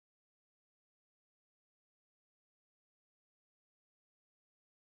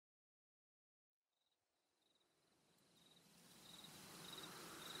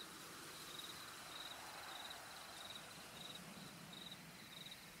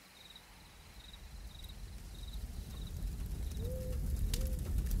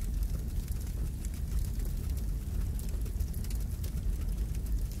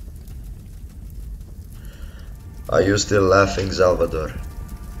Are you still laughing, Salvador?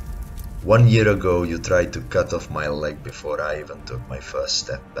 1 year ago you tried to cut off my leg before I even took my first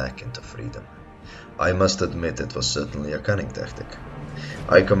step back into freedom. I must admit it was certainly a cunning tactic.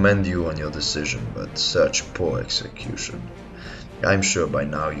 I commend you on your decision, but such poor execution. I'm sure by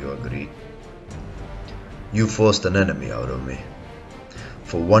now you agree. You forced an enemy out of me.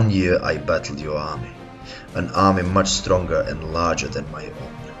 For 1 year I battled your army, an army much stronger and larger than my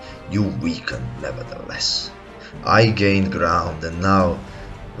own. You weakened nevertheless. I gained ground, and now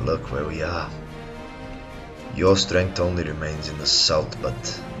look where we are. Your strength only remains in the south,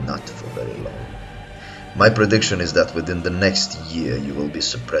 but not for very long. My prediction is that within the next year you will be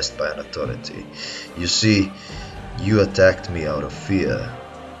suppressed by an authority. You see, you attacked me out of fear.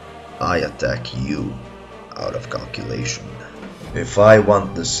 I attack you out of calculation. If I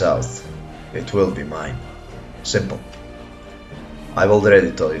want the south, it will be mine. Simple. I've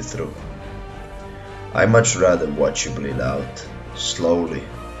already thought it through. I much rather watch you bleed out, slowly,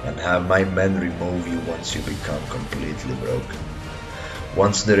 and have my men remove you once you become completely broken.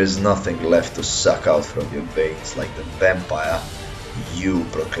 Once there is nothing left to suck out from your veins like the vampire you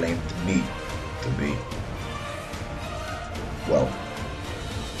proclaimed me to be. Well,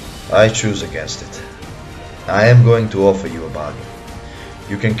 I choose against it. I am going to offer you a bargain.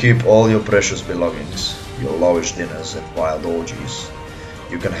 You can keep all your precious belongings, your lavish dinners and wild orgies.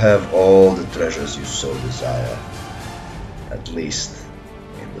 You can have all the treasures you so desire, at least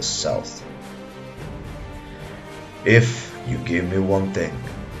in the south. If you give me one thing,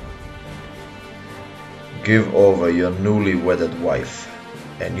 give over your newly wedded wife,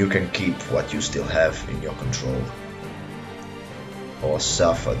 and you can keep what you still have in your control, or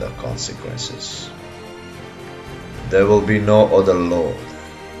suffer the consequences. There will be no other lord,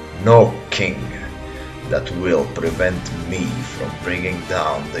 no king, that will prevent me from bringing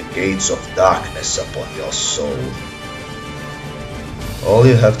down the gates of darkness upon your soul. All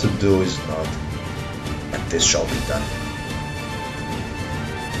you have to do is nod, and this shall be done.